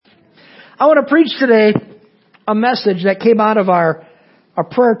I want to preach today a message that came out of our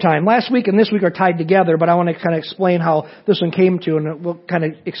prayer time. Last week and this week are tied together, but I want to kind of explain how this one came to, and we'll kind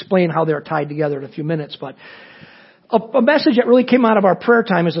of explain how they're tied together in a few minutes. But a message that really came out of our prayer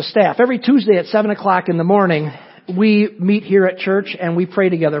time as a staff. Every Tuesday at 7 o'clock in the morning, we meet here at church and we pray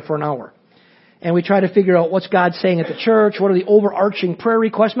together for an hour. And we try to figure out what's God saying at the church, what are the overarching prayer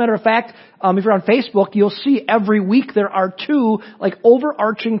requests. Matter of fact, if you're on Facebook, you'll see every week there are two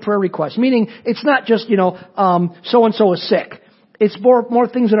overarching prayer requests. Meaning it's not just, so-and-so is sick. It's more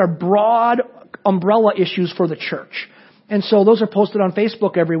things that are broad umbrella issues for the church. And so those are posted on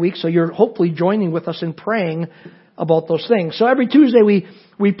Facebook every week, so you're hopefully joining with us in praying about those things. So every Tuesday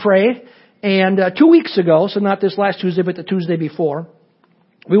we pray, and 2 weeks ago, so not this last Tuesday, but the Tuesday before,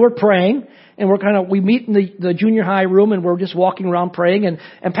 we were praying, and we meet in the junior high room, and we're just walking around praying,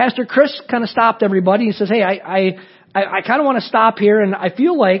 and Pastor Chris kind of stopped everybody. He says, hey, I kind of want to stop here, and I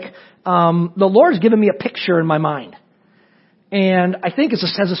feel like the Lord's given me a picture in my mind. And I think it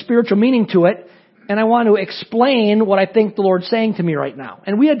has a spiritual meaning to it, and I want to explain what I think the Lord's saying to me right now.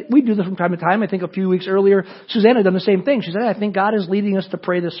 And we do this from time to time. I think a few weeks earlier, Suzanne had done the same thing. She said, I think God is leading us to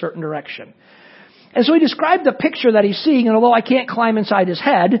pray this certain direction. And so he described the picture that he's seeing, and although I can't climb inside his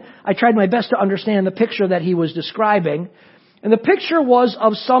head, I tried my best to understand the picture that he was describing. And the picture was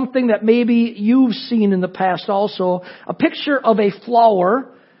of something that maybe you've seen in the past also, a picture of a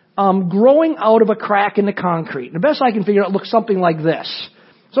flower growing out of a crack in the concrete. And the best I can figure out, it looks something like this.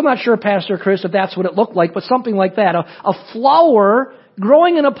 So I'm not sure, Pastor Chris, if that's what it looked like, but something like that. A flower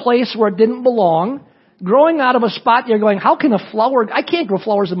growing in a place where it didn't belong, growing out of a spot you're going, how can a flower, I can't grow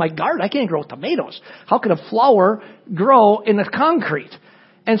flowers in my garden. I can't grow tomatoes. How can a flower grow in the concrete?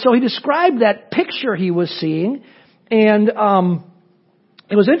 And so he described that picture he was seeing. And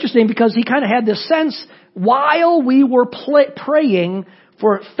it was interesting because he kind of had this sense while we were praying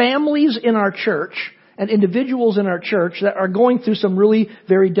for families in our church and individuals in our church that are going through some really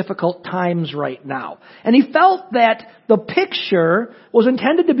very difficult times right now. And he felt that the picture was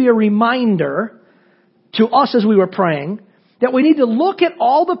intended to be a reminder to us as we were praying that we need to look at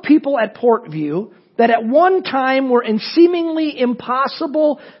all the people at Portview that at one time were in seemingly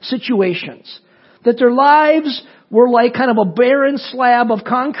impossible situations. That their lives were like kind of a barren slab of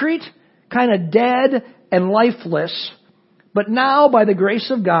concrete, kind of dead and lifeless. But now, by the grace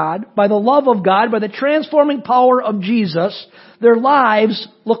of God, by the love of God, by the transforming power of Jesus, their lives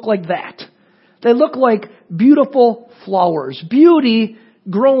look like that. They look like beautiful flowers. Beauty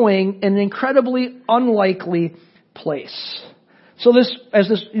growing in an incredibly unlikely place. So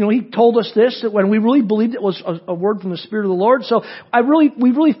he told us this, that when we really believed it was a word from the Spirit of the Lord. So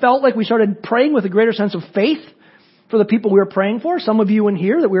we really felt like we started praying with a greater sense of faith for the people we were praying for. Some of you in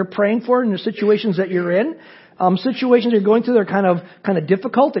here that we were praying for in the situations that you're in. Situations you're going through, they're kind of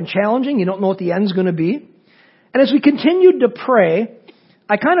difficult and challenging. You don't know what the end's going to be. And as we continued to pray,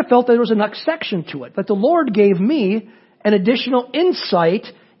 I kind of felt that there was a next section to it. That the Lord gave me an additional insight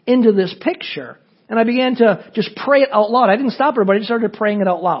into this picture. And I began to just pray it out loud. I didn't stop everybody. I just started praying it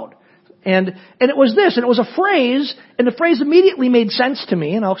out loud. And it was this, and it was a phrase, and the phrase immediately made sense to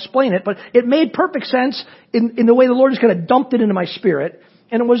me, and I'll explain it, but it made perfect sense in the way the Lord just kind of dumped it into my spirit.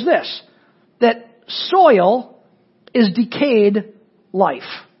 And it was this, that soil is decayed life.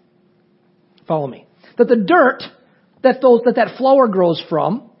 Follow me. That the dirt that flower grows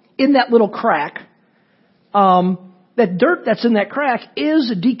from in that little crack, that dirt that's in that crack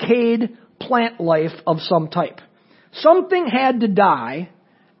is decayed plant life of some type. Something had to die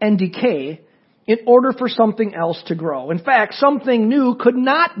and decay in order for something else to grow. In fact, something new could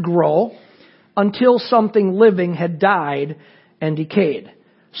not grow until something living had died and decayed.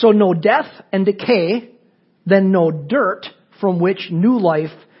 So no death and decay, then no dirt from which new life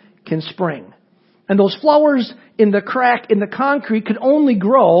can spring. And those flowers in the crack in the concrete could only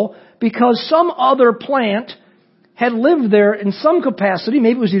grow because some other plant had lived there in some capacity.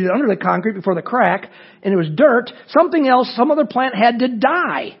 Maybe it was either under the concrete before the crack, and it was dirt. Something else, some other plant had to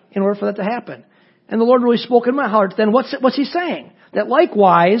die in order for that to happen. And the Lord really spoke in my heart. Then what's he saying? That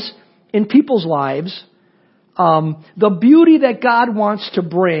likewise, in people's lives, the beauty that God wants to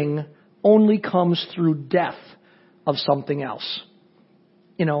bring only comes through death of something else.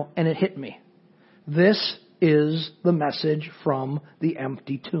 And it hit me. This is the message from the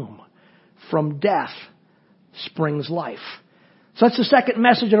empty tomb. From death springs life. So that's the second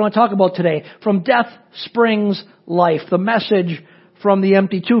message I want to talk about today. From death springs life. The message from the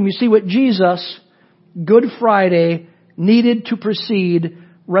empty tomb. You see what Jesus, Good Friday, needed to precede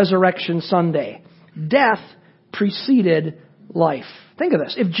Resurrection Sunday. Death preceded life. Think of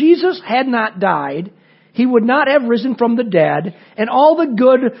this. If Jesus had not died, He would not have risen from the dead, and all the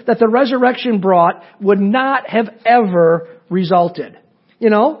good that the resurrection brought would not have ever resulted.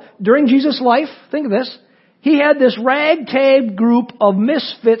 During Jesus' life, think of this, he had this ragtag group of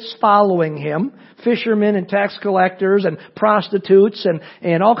misfits following him, fishermen and tax collectors and prostitutes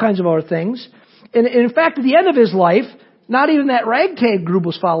and all kinds of other things. And in fact, at the end of his life, not even that ragtag group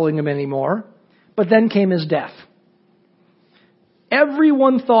was following him anymore, but then came his death.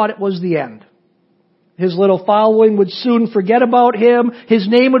 Everyone thought it was the end. His little following would soon forget about him. His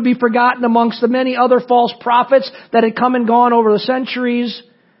name would be forgotten amongst the many other false prophets that had come and gone over the centuries.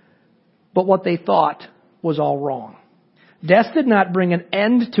 But what they thought was all wrong. Death did not bring an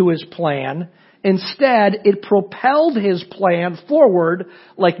end to his plan. Instead, it propelled his plan forward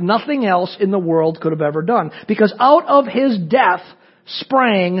like nothing else in the world could have ever done. Because out of his death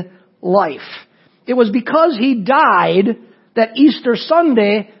sprang life. It was because he died that Easter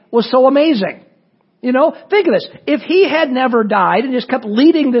Sunday was so amazing. Think of this. If he had never died and just kept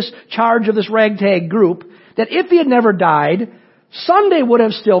leading this charge of this ragtag group, that if he had never died, Sunday would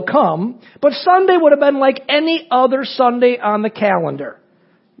have still come, but Sunday would have been like any other Sunday on the calendar.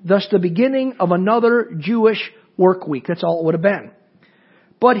 Thus the beginning of another Jewish work week. That's all it would have been.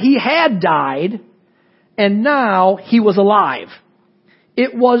 But he had died, and now he was alive.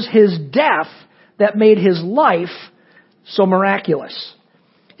 It was his death that made his life so miraculous.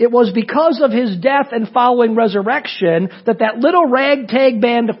 It was because of his death and following resurrection that little ragtag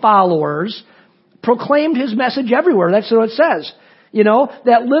band of followers proclaimed his message everywhere. That's what it says.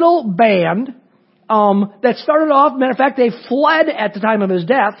 That little band that started off, matter of fact, they fled at the time of his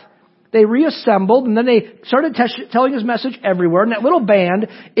death. They reassembled, and then they started telling his message everywhere. And that little band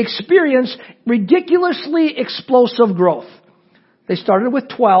experienced ridiculously explosive growth. They started with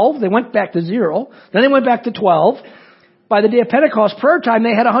 12. They went back to 0. Then they went back to 12. By the day of Pentecost prayer time,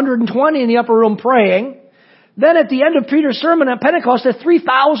 they had 120 in the upper room praying. Then at the end of Peter's sermon at Pentecost,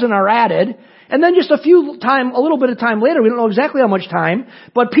 3,000 are added. And then just a little bit of time later, we don't know exactly how much time,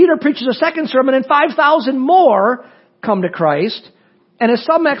 but Peter preaches a second sermon and 5,000 more come to Christ. And as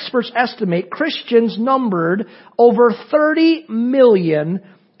some experts estimate, Christians numbered over 30 million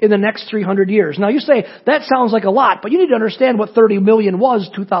in the next 300 years. Now you say, that sounds like a lot, but you need to understand what 30 million was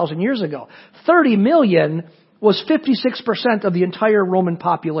 2,000 years ago. 30 million was 56% of the entire Roman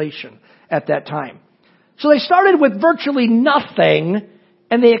population at that time. So they started with virtually nothing,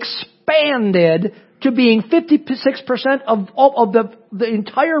 and they expanded to being 56% of the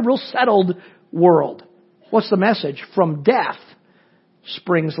entire real settled world. What's the message? From death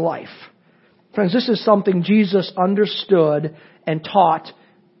springs life. Friends, this is something Jesus understood and taught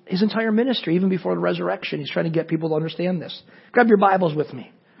his entire ministry, even before the resurrection. He's trying to get people to understand this. Grab your Bibles with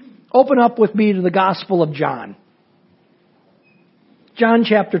me. Open up with me to the Gospel of John. John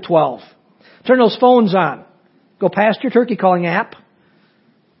chapter 12. Turn those phones on. Go past your turkey calling app.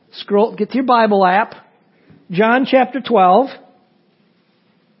 Scroll, get to your Bible app. John chapter 12.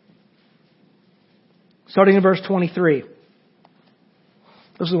 Starting in verse 23.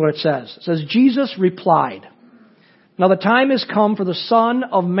 This is what it says. It says, Jesus replied, "Now the time has come for the Son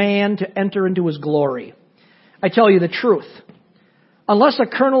of Man to enter into his glory. I tell you the truth. Unless a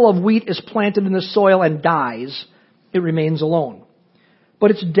kernel of wheat is planted in the soil and dies, it remains alone.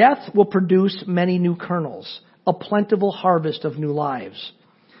 But its death will produce many new kernels, a plentiful harvest of new lives.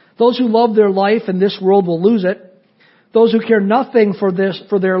 Those who love their life in this world will lose it. Those who care nothing for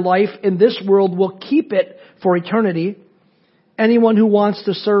their life in this world will keep it for eternity. Anyone who wants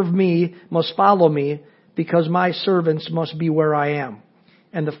to serve me must follow me, because my servants must be where I am,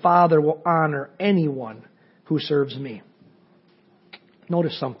 and the Father will honor anyone who serves me."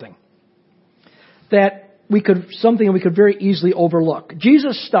 Notice something we could very easily overlook.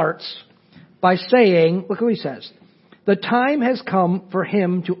 Jesus starts by saying, look what he says, the time has come for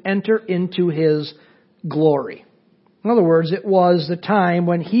him to enter into his glory. In other words, it was the time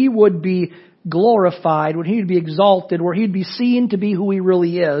when he would be glorified, when he would be exalted, where he'd be seen to be who he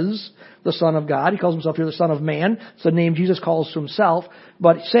really is, the Son of God. He calls himself here the Son of Man. It's the name Jesus calls to himself.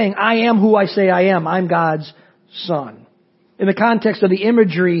 But saying, I am who I say I am. I'm God's Son. In the context of the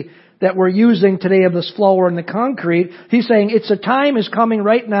imagery that we're using today of this flower and the concrete, he's saying it's a time is coming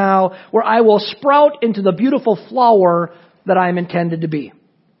right now where I will sprout into the beautiful flower that I am intended to be.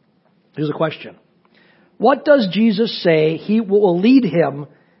 Here's a question. What does Jesus say he will lead him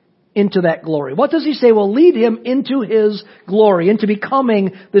into that glory? What does he say will lead him into his glory, into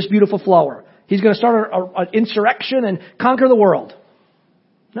becoming this beautiful flower? He's going to start an insurrection and conquer the world.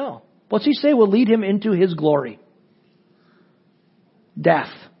 No. What's he say will lead him into his glory? Death.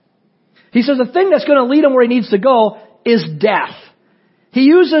 He says the thing that's going to lead him where he needs to go is death. He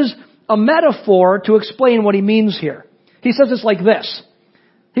uses a metaphor to explain what he means here. He says it's like this.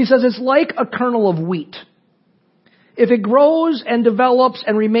 He says it's like a kernel of wheat. If it grows and develops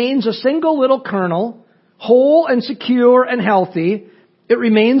and remains a single little kernel, whole and secure and healthy, it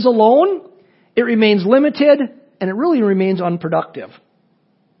remains alone, it remains limited, and it really remains unproductive.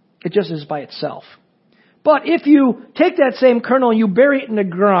 It just is by itself. But if you take that same kernel and you bury it in the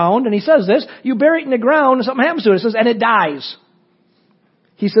ground, and he says this, you bury it in the ground and something happens to it. It says, and it dies.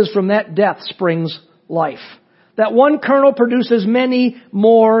 He says, from that death springs life. That one kernel produces many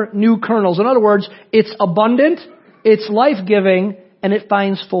more new kernels. In other words, it's abundant, it's life-giving, and it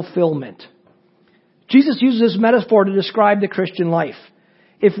finds fulfillment. Jesus uses this metaphor to describe the Christian life.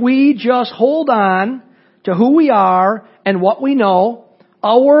 If we just hold on to who we are and what we know,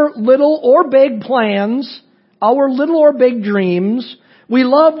 our little or big plans, our little or big dreams, we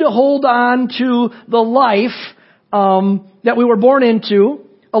love to hold on to the life that we were born into,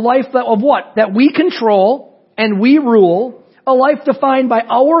 a life of what? That we control and we rule, a life defined by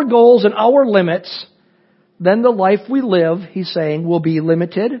our goals and our limits, then the life we live, he's saying, will be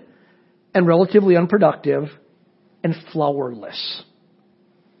limited and relatively unproductive and flowerless.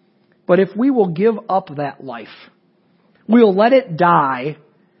 But if we will give up that life, we'll let it die,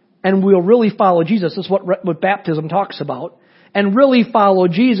 and we'll really follow Jesus. This is what baptism talks about. And really follow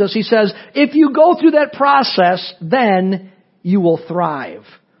Jesus. He says, if you go through that process, then you will thrive.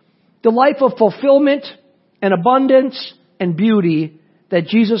 The life of fulfillment and abundance and beauty that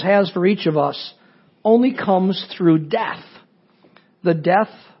Jesus has for each of us only comes through death. The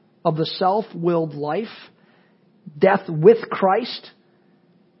death of the self-willed life, death with Christ,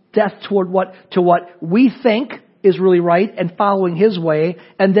 death toward what we think is really right and following His way,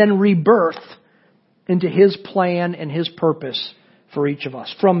 and then rebirth into His plan and His purpose for each of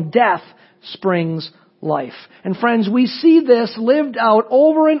us. From death springs life. And friends, we see this lived out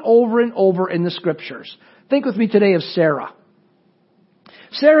over and over and over in the Scriptures. Think with me today of Sarah.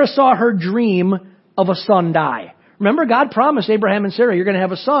 Sarah saw her dream of a son die. Remember, God promised Abraham and Sarah, you're going to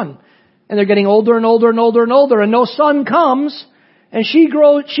have a son. And they're getting older and older and older and older, and no son comes. And she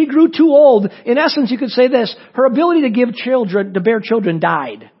grew too old. In essence, you could say this, her ability to bear children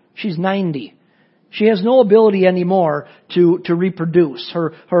died. She's 90. She has no ability anymore to reproduce.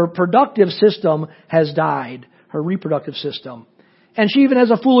 Her productive system has died. Her reproductive system. And she even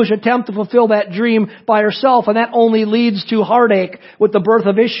has a foolish attempt to fulfill that dream by herself, and that only leads to heartache with the birth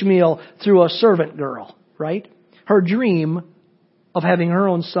of Ishmael through a servant girl, right? Her dream of having her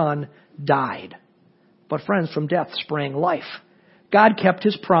own son died. But friends, from death sprang life. God kept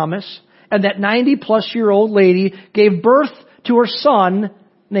His promise, and that 90-plus-year-old lady gave birth to her son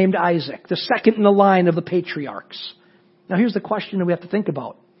named Isaac, the second in the line of the patriarchs. Now here's the question that we have to think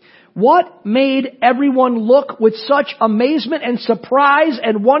about. What made everyone look with such amazement and surprise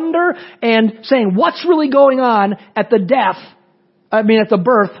and wonder and saying, what's really going on at the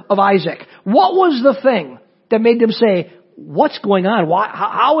birth of Isaac? What was the thing that made them say, what's going on?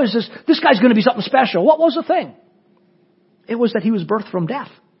 How is this? This guy's going to be something special. What was the thing? It was that he was birthed from death.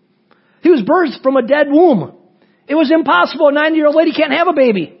 He was birthed from a dead womb. It was impossible. A 90-year-old lady can't have a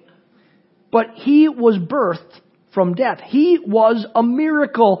baby. But he was birthed from death. He was a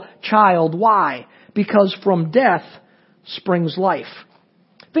miracle child. Why? Because from death springs life.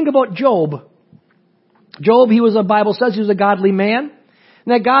 Think about Job. Job, the Bible says he was a godly man.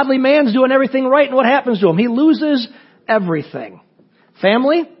 And that godly man's doing everything right, and what happens to him? He loses everything.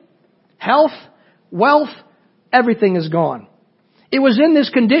 Family, health, wealth, everything is gone. It was in this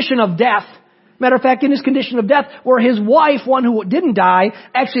condition of death. Matter of fact, in this condition of death, where his wife, one who didn't die,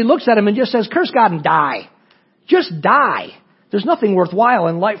 actually looks at him and just says, curse God and die. Just die. There's nothing worthwhile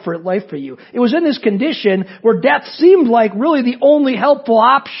in life for you. It was in this condition where death seemed like really the only helpful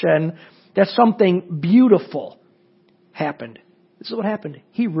option that something beautiful happened. This is what happened.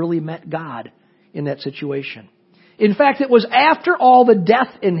 He really met God in that situation. In fact, it was after all the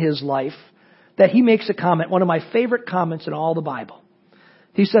death in his life that he makes a comment, one of my favorite comments in all the Bible.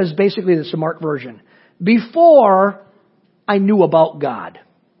 He says basically this is a Mark version. Before I knew about God,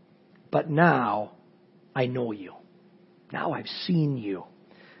 but now I know you. Now I've seen you.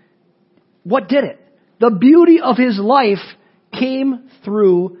 What did it? The beauty of his life came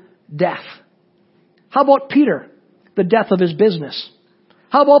through death. How about Peter? The death of his business.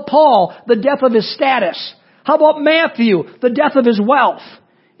 How about Paul? The death of his status. How about Matthew? The death of his wealth.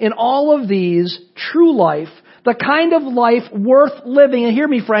 In all of these, true life, the kind of life worth living, and hear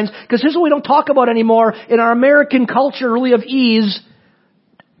me friends, because here's what we don't talk about anymore in our American culture really of ease,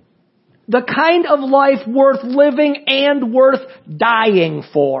 the kind of life worth living and worth dying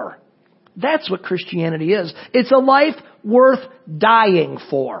for. That's what Christianity is. It's a life worth dying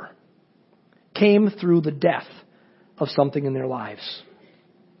for. came through the death of something in their lives.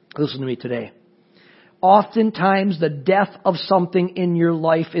 Listen to me today. Oftentimes, the death of something in your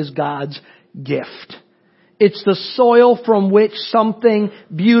life is God's gift. It's the soil from which something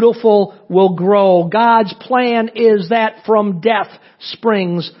beautiful will grow. God's plan is that from death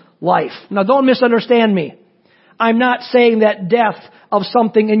springs life. Now, don't misunderstand me. I'm not saying that death of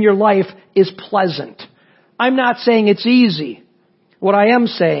something in your life is pleasant. I'm not saying it's easy. What I am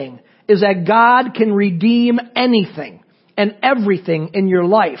saying is that God can redeem anything and everything in your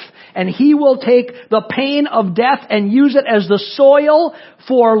life. And He will take the pain of death and use it as the soil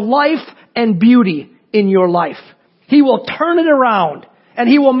for life and beauty in your life. He will turn it around and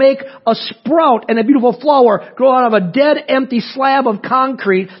He will make a sprout and a beautiful flower grow out of a dead, empty slab of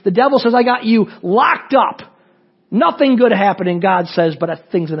concrete. The devil says, I got you locked up. Nothing good happening, God says, but a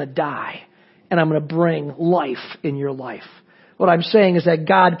thing's going to die. And I'm going to bring life in your life. What I'm saying is that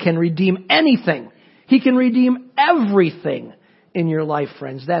God can redeem anything. He can redeem everything in your life,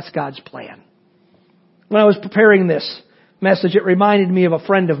 friends. That's God's plan. When I was preparing this message, it reminded me of a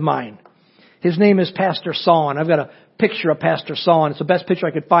friend of mine. His name is Pastor Son. I've got a picture of Pastor Son. It's the best picture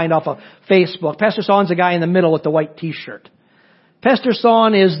I could find off of Facebook. Pastor Son's the guy in the middle with the white t-shirt. Pastor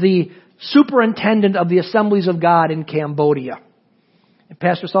Son is the superintendent of the Assemblies of God in Cambodia. And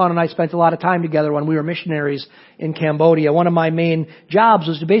Pastor Son and I spent a lot of time together when we were missionaries in Cambodia. One of my main jobs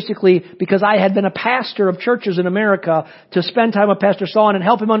was to basically, because I had been a pastor of churches in America, to spend time with Pastor Son and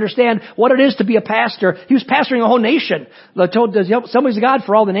help him understand what it is to be a pastor. He was pastoring a whole nation. Told the Assemblies of God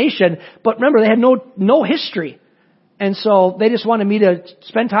for all the nation. But remember, they had no history. And so they just wanted me to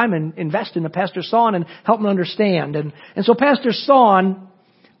spend time and invest in the Pastor Son and help him understand. And so Pastor Son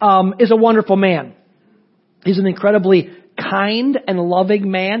is a wonderful man. He's an incredibly kind and loving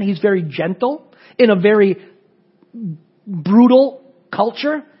man. He's very gentle in a very brutal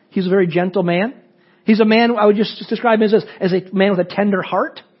culture. He's a very gentle man. He's a man, I would just describe him as a man with a tender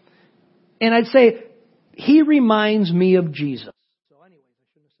heart. And I'd say he reminds me of Jesus. So anyways, I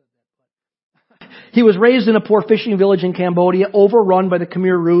shouldn't have said that. He was raised in a poor fishing village in Cambodia, overrun by the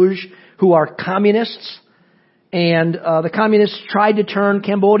Khmer Rouge, who are communists. And the communists tried to turn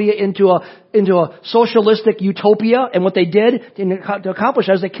Cambodia into a socialistic utopia. And what they did to accomplish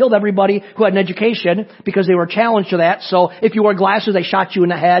that is they killed everybody who had an education because they were challenged to that. So if you wore glasses, they shot you in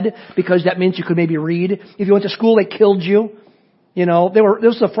the head because that means you could maybe read. If you went to school, they killed you. You know,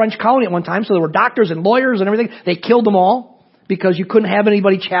 this was a French colony at one time, so there were doctors and lawyers and everything. They killed them all because you couldn't have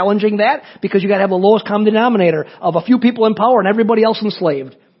anybody challenging that, because you got to have the lowest common denominator of a few people in power and everybody else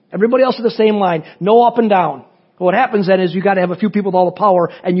enslaved. Everybody else in the same line, no up and down. What happens then is you got to have a few people with all the power,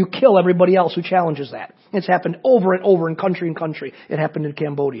 and you kill everybody else who challenges that. It's happened over and over in country. It happened in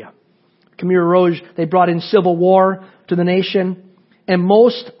Cambodia. Khmer Rouge, they brought in civil war to the nation, and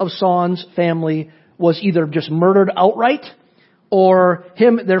most of Son's family was either just murdered outright, or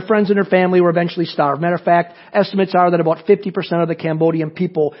their friends and their family were eventually starved. Matter of fact, estimates are that about 50% of the Cambodian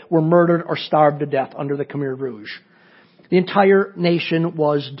people were murdered or starved to death under the Khmer Rouge. The entire nation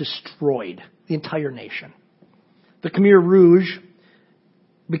was destroyed. The entire nation. The Khmer Rouge,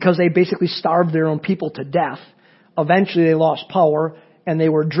 because they basically starved their own people to death, eventually they lost power and they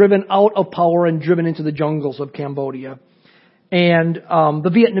were driven out of power and driven into the jungles of Cambodia. And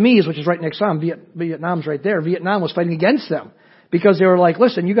the Vietnamese, which is right next to them, Vietnam's right there, Vietnam was fighting against them because they were like,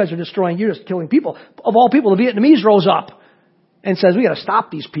 listen, you guys are destroying, you're just killing people. Of all people, the Vietnamese rose up and says, we got to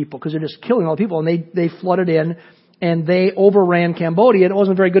stop these people because they're just killing all the people. And they flooded in. And they overran Cambodia. It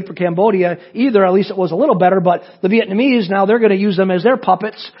wasn't very good for Cambodia either. At least it was a little better. But the Vietnamese, now they're going to use them as their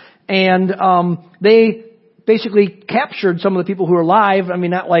puppets. And they basically captured some of the people who were alive. I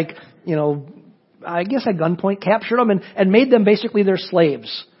mean, not like, I guess at gunpoint, captured them and made them basically their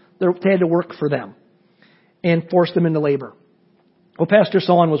slaves. They had to work for them and forced them into labor. Well, Pastor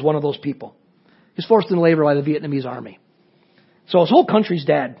Son was one of those people. He was forced into labor by the Vietnamese army. So his whole country's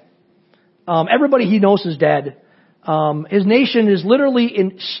dead. Everybody he knows is dead. His nation is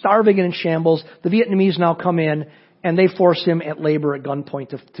literally starving and in shambles. The Vietnamese now come in and they force him at labor at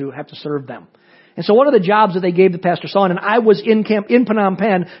gunpoint to have to serve them. And so one of the jobs that they gave to Pastor Son, and I was in Phnom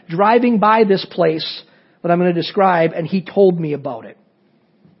Penh driving by this place that I'm going to describe, and he told me about it.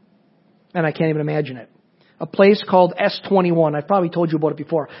 And I can't even imagine it. A place called S21. I've probably told you about it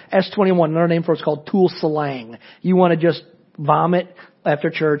before. S21, another name for it's called Tul Salang. You want to just vomit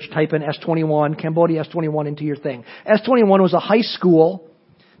after church, type in S21, Cambodia S21 into your thing. S21 was a high school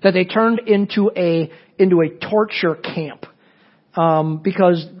that they turned into a torture camp.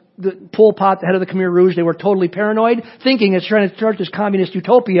 Because the Pol Pot, the head of the Khmer Rouge, they were totally paranoid, thinking it's trying to start this communist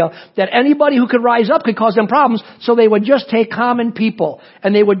utopia, that anybody who could rise up could cause them problems, so they would just take common people,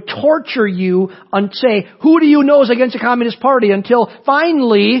 and they would torture you and say, who do you know is against the Communist Party, until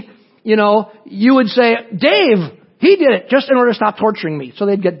finally, you would say, Dave, he did it, just in order to stop torturing me. So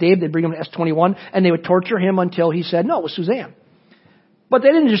they'd get Dave, they'd bring him to S21, and they would torture him until he said, no, it was Suzanne. But they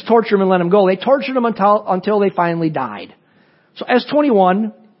didn't just torture him and let him go. They tortured him until they finally died. So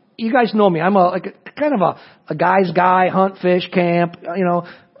S21, you guys know me. I'm kind of a guy's guy, hunt, fish, camp.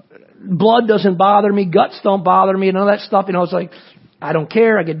 Blood doesn't bother me, guts don't bother me, none of that stuff. It's like, I don't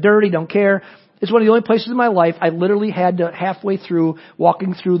care. I get dirty, don't care. It's one of the only places in my life I literally had to, halfway through,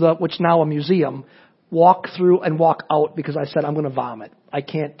 walking through what's now a museum, walk through and walk out because I said, I'm going to vomit. I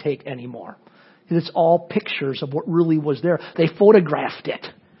can't take any more. Because it's all pictures of what really was there. They photographed it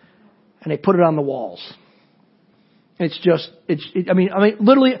and they put it on the walls.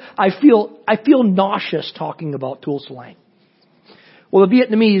 Literally, I feel nauseous talking about Tuol Sleng. Well, the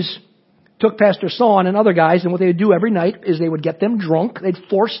Vietnamese took Pastor Son and other guys, and what they would do every night is they would get them drunk. They'd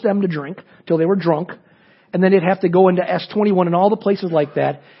force them to drink till they were drunk. And then they'd have to go into S21 and all the places like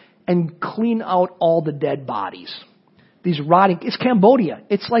that and clean out all the dead bodies. It's Cambodia.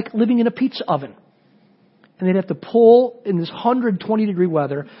 It's like living in a pizza oven. And they'd have to pull, in this 120 degree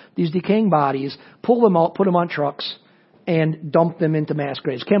weather, these decaying bodies, pull them out, put them on trucks, and dump them into mass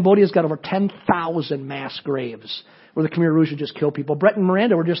graves. Cambodia's got over 10,000 mass graves where the Khmer Rouge would just kill people. Brett and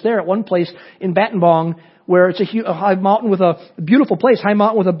Miranda were just there at one place in Battambang, where it's a high mountain with a beautiful place, high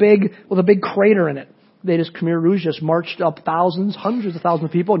mountain with a big crater in it. Khmer Rouge just marched up hundreds of thousands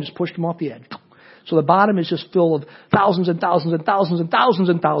of people and just pushed them off the edge. So the bottom is just full of thousands and thousands and thousands and thousands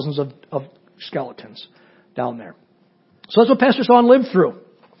and thousands of skeletons down there. So that's what Pastor Son lived through.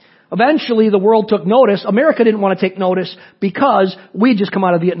 Eventually, the world took notice. America didn't want to take notice because we'd just come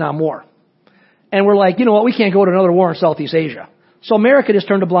out of the Vietnam War. And we're like, you know what, we can't go to another war in Southeast Asia. So America just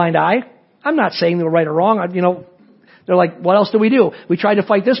turned a blind eye. I'm not saying they were right or wrong. They're like, what else do? We tried to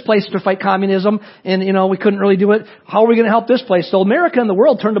fight this place to fight communism, and, we couldn't really do it. How are we going to help this place? So America and the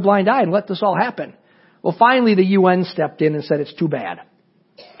world turned a blind eye and let this all happen. Well, finally, the UN stepped in and said it's too bad.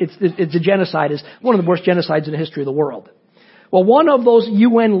 It's a genocide. It's one of the worst genocides in the history of the world. Well, one of those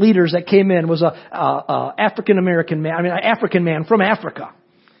UN leaders that came in was a African man from Africa.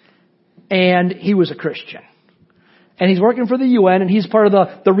 And he was a Christian. And he's working for the UN, and he's part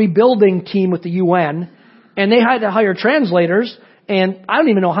of the rebuilding team with the UN. And they had to hire translators, and I don't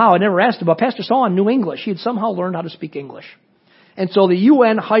even know how. I never asked about. Pastor Son knew English. He had somehow learned how to speak English. And so the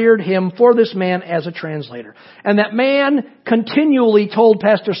UN hired him for this man as a translator. And that man continually told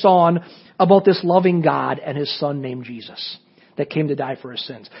Pastor Son about this loving God and his son named Jesus that came to die for his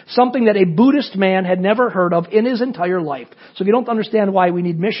sins. Something that a Buddhist man had never heard of in his entire life. So if you don't understand why we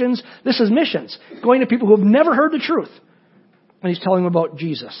need missions, this is missions. Going to people who have never heard the truth. And he's telling them about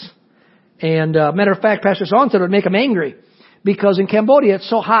Jesus. And matter of fact, Pastor Son said it would make him angry. Because in Cambodia, it's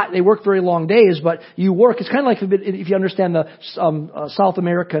so hot, they work very long days, but you work. It's kind of like if you understand the South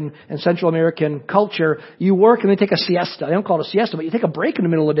American and Central American culture, you work and they take a siesta. They don't call it a siesta, but you take a break in the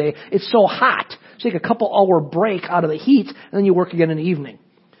middle of the day. It's so hot. So you take a couple-hour break out of the heat, and then you work again in the evening.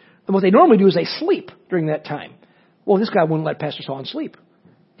 And what they normally do is they sleep during that time. Well, this guy wouldn't let Pastor Son sleep.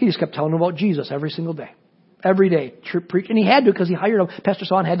 He just kept telling him about Jesus every single day. Every day. And he had to because he hired him. Pastor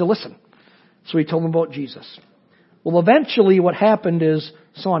Son had to listen. So he told him about Jesus. Well, eventually what happened is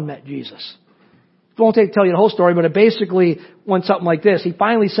Son met Jesus. I won't tell you the whole story, but it basically went something like this. He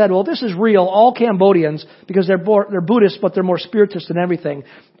finally said, well, this is real. All Cambodians, because they're Buddhists, but they're more spiritist than everything.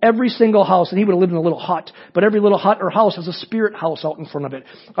 Every single house, and he would have lived in a little hut, but every little hut or house has a spirit house out in front of it.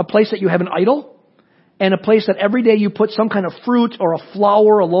 A place that you have an idol, and a place that every day you put some kind of fruit or a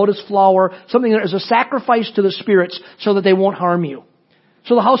flower, a lotus flower, something that is a sacrifice to the spirits so that they won't harm you.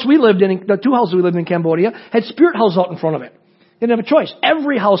 So the house we lived in, the two houses we lived in Cambodia, had spirit houses out in front of it. You didn't have a choice.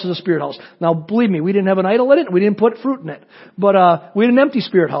 Every house is a spirit house. Now, believe me, we didn't have an idol in it. We didn't put fruit in it. But we had an empty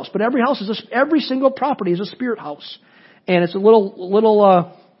spirit house. But every single property is a spirit house, and it's a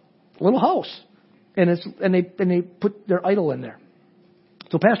little house, and they put their idol in there.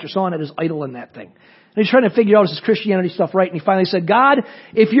 So Pastor Son had his idol in that thing, and he's trying to figure out is this Christianity stuff right. And he finally said, "God,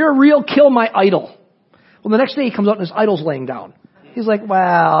 if you're real, kill my idol." Well, the next day he comes out and his idol's laying down. He's like,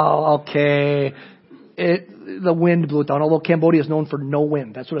 well, okay. The wind blew it down, although Cambodia is known for no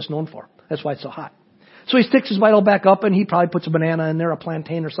wind. That's what it's known for. That's why it's so hot. So he sticks his idol back up, and he probably puts a banana in there, a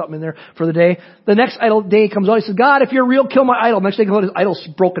plantain or something in there for the day. The next day he comes out, he says, God, if you're real, kill my idol. Next day he comes out, his idol's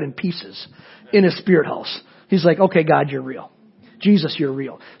broken in pieces in his spirit house. He's like, okay, God, you're real. Jesus, you're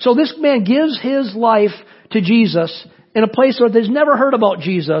real. So this man gives his life to Jesus, in a place where they've never heard about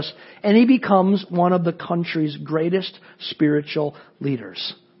Jesus, and he becomes one of the country's greatest spiritual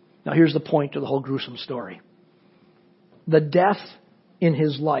leaders. Now here's the point of the whole gruesome story. The death in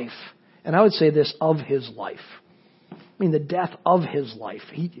his life, and I would say this, of his life. I mean, the death of his life.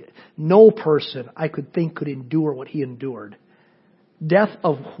 No person I could think could endure what he endured. Death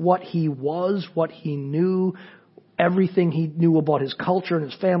of what he was, what he knew, everything he knew about his culture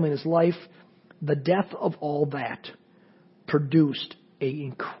and his family and his life. The death of all that produced an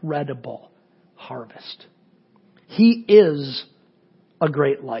incredible harvest. He is a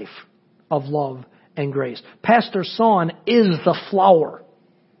great life of love and grace. Pastor Son is the flower.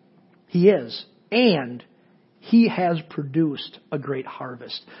 He is. And he has produced a great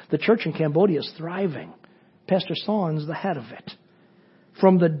harvest. The church in Cambodia is thriving. Pastor Son's the head of it.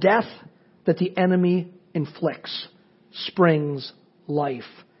 From the death that the enemy inflicts springs life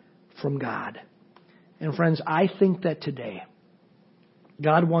from God. And friends, I think that today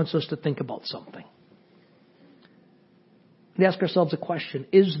God wants us to think about something. We ask ourselves a question.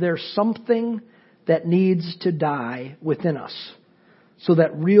 Is there something that needs to die within us so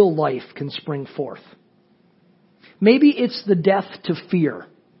that real life can spring forth? Maybe it's the death to fear.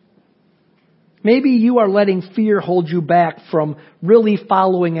 Maybe you are letting fear hold you back from really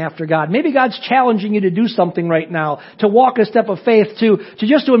following after God. Maybe God's challenging you to do something right now, to walk a step of faith,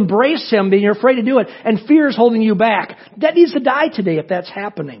 to embrace Him, but you're afraid to do it, and fear is holding you back. That needs to die today if that's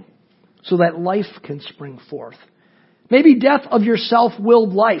happening, so that life can spring forth. Maybe death of your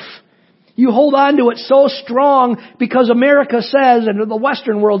self-willed life. You hold on to it so strong because America says, and the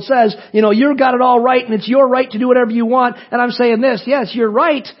Western world says, you've got it all right and it's your right to do whatever you want. And I'm saying this, yes, you're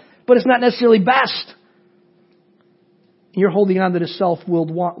right, but it's not necessarily best. You're holding on to this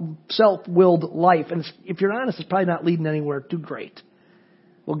self-willed life. And if you're honest, it's probably not leading anywhere too great.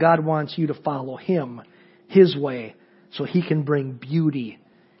 Well, God wants you to follow Him, His way, so He can bring beauty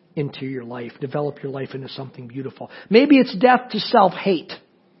into your life, develop your life into something beautiful. Maybe it's death to self-hate.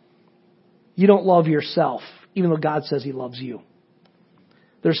 You don't love yourself, even though God says He loves you.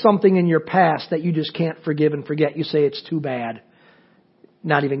 There's something in your past that you just can't forgive and forget. You say it's too bad.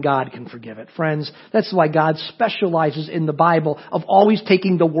 Not even God can forgive it. Friends, that's why God specializes in the Bible of always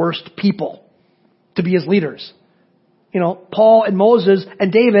taking the worst people to be His leaders. Paul and Moses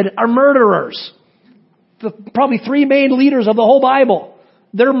and David are murderers. Probably three main leaders of the whole Bible.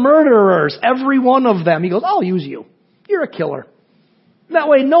 They're murderers, every one of them. He goes, I'll use you. You're a killer. That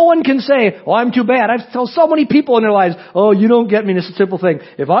way no one can say, I'm too bad. I've told so many people in their lives, you don't get me. It's a simple thing.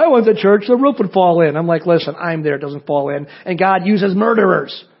 If I went to church, the roof would fall in. I'm like, listen, I'm there. It doesn't fall in. And God uses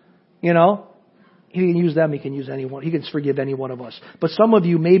murderers. He can use them. He can use anyone. He can forgive any one of us. But some of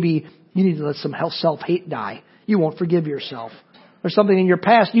you, maybe you need to let some self-hate die. You won't forgive yourself. There's something in your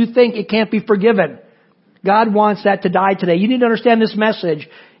past you think it can't be forgiven. God wants that to die today. You need to understand this message.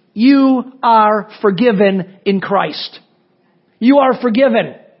 You are forgiven in Christ. You are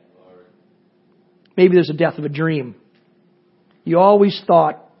forgiven. Maybe there's a death of a dream. You always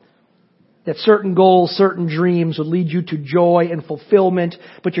thought that certain goals, certain dreams would lead you to joy and fulfillment,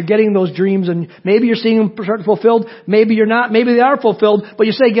 but you're getting those dreams and maybe you're seeing them fulfilled, maybe you're not, maybe they are fulfilled, but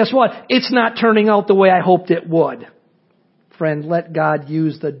you say, guess what? It's not turning out the way I hoped it would. Friend, let God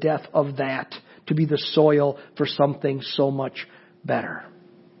use the death of that to be the soil for something so much better.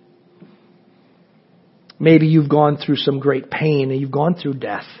 Maybe you've gone through some great pain and you've gone through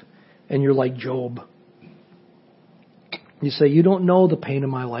death and you're like Job. You say, you don't know the pain of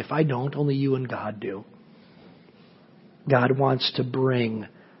my life. I don't. Only you and God do. God wants to bring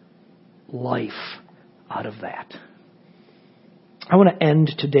life out of that. I want to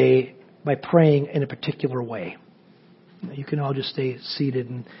end today by praying in a particular way. You can all just stay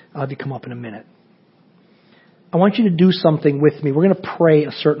seated and I'll have you come up in a minute. I want you to do something with me. We're going to pray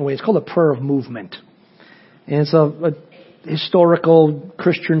a certain way. It's called a prayer of movement. And it's a historical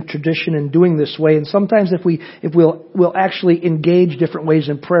Christian tradition in doing this way. And sometimes if we'll actually engage different ways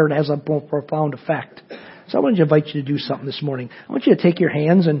in prayer, it has a more profound effect. So I want to invite you to do something this morning. I want you to take your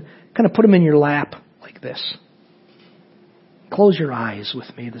hands and kind of put them in your lap like this. Close your eyes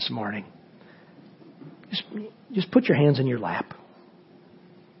with me this morning. Just put your hands in your lap.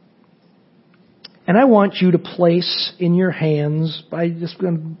 And I want you to place in your hands, by just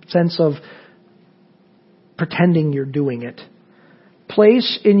a sense of pretending you're doing it,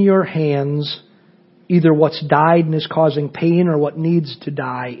 place in your hands either what's died and is causing pain or what needs to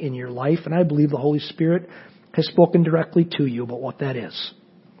die in your life. And I believe the Holy Spirit has spoken directly to you about what that is.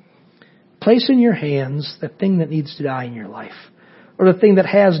 Place in your hands the thing that needs to die in your life, or the thing that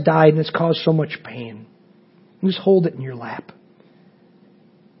has died and has caused so much pain. And just hold it in your lap.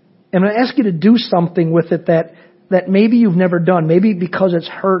 And I ask you to do something with it that that maybe you've never done. Maybe because it's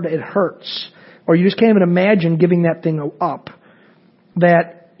hurt, it hurts. Or you just can't even imagine giving that thing up.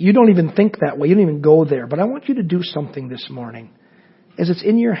 That you don't even think that way. You don't even go there. But I want you to do something this morning. As it's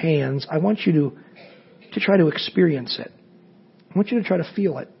in your hands, I want you to try to experience it. I want you to try to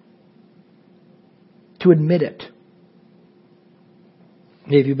feel it. To admit it.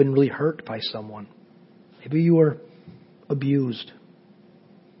 Maybe you've been really hurt by someone. Maybe you were abused.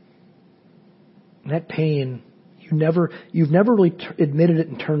 And that pain, you've never really admitted it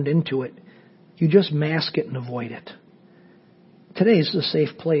and turned into it. You just mask it and avoid it. Today is a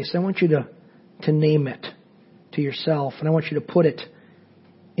safe place. I want you to name it to yourself, and I want you to put it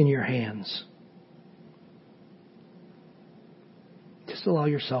in your hands. Just allow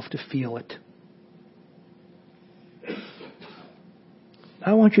yourself to feel it.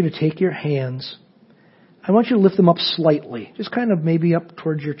 I want you to take your hands. I want you to lift them up slightly. Just kind of maybe up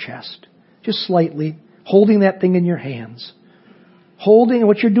towards your chest. Just slightly. Holding that thing in your hands.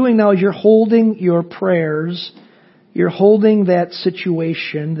 What you're doing now is you're holding your prayers. You're holding that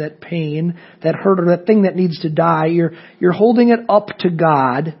situation, that pain, that hurt, or that thing that needs to die. You're holding it up to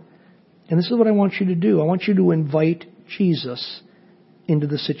God. And this is what I want you to do. I want you to invite Jesus into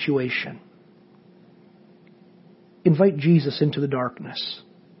the situation. Invite Jesus into the darkness.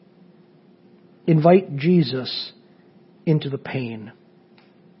 Invite Jesus into the pain.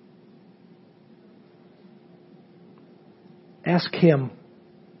 Ask Him,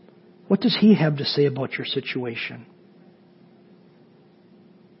 what does He have to say about your situation?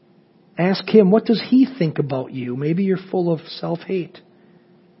 Ask Him, what does He think about you? Maybe you're full of self-hate.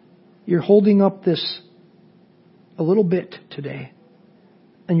 You're holding up this a little bit today,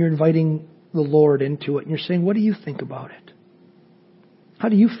 and you're inviting the Lord into it, and you're saying, what do you think about it? How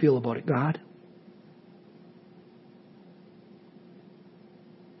do you feel about it, God?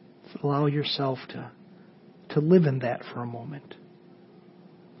 Allow yourself to live in that for a moment.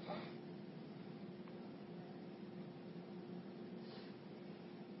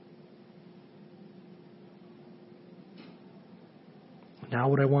 Now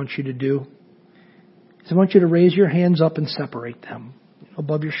what I want you to do is I want you to raise your hands up and separate them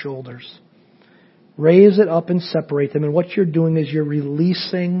above your shoulders. Raise it up and separate them. And what you're doing is you're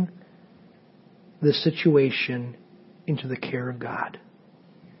releasing the situation into the care of God.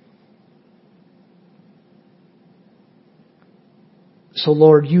 So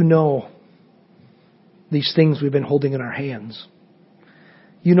Lord, you know these things we've been holding in our hands.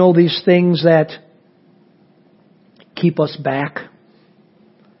 You know these things that keep us back,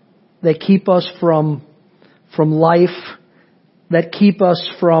 that keep us from life, that keep us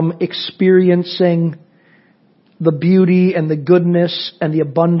from experiencing the beauty and the goodness and the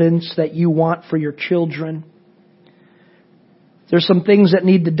abundance that you want for your children. There's some things that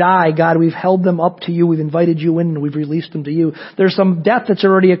need to die, God. We've held them up to you. We've invited you in and we've released them to you. There's some death that's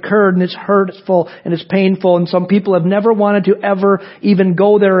already occurred and it's hurtful and it's painful, and some people have never wanted to ever even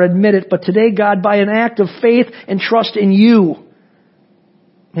go there or admit it. But today, God, by an act of faith and trust in you,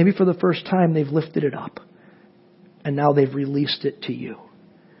 maybe for the first time they've lifted it up and now they've released it to you.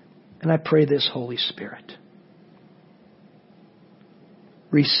 And I pray this, Holy Spirit,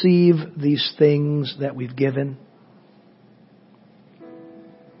 receive these things that we've given.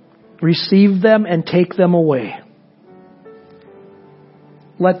 Receive them and take them away.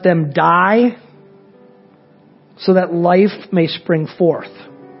 Let them die so that life may spring forth.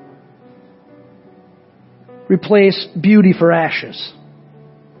 Replace beauty for ashes.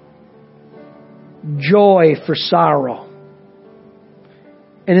 Joy for sorrow.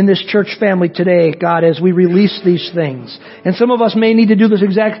 And in this church family today, God, as we release these things, and some of us may need to do this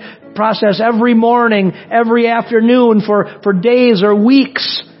exact process every morning, every afternoon for days or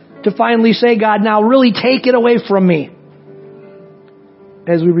weeks, to finally say, God, now really take it away from me.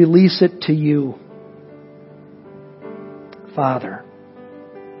 As we release it to you, Father,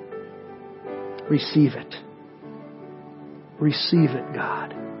 receive it. Receive it,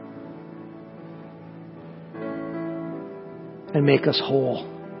 God. And make us whole.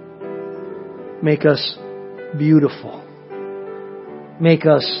 Make us beautiful. Make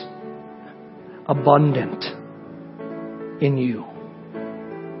us abundant in you.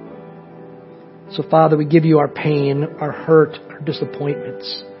 So, Father, we give you our pain, our hurt, our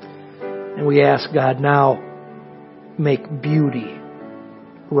disappointments. And we ask, God, now make beauty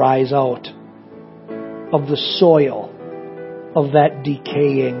rise out of the soil of that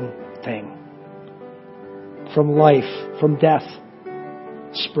decaying thing. From life, from death,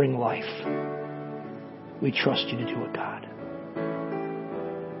 spring life. We trust you to do it, God.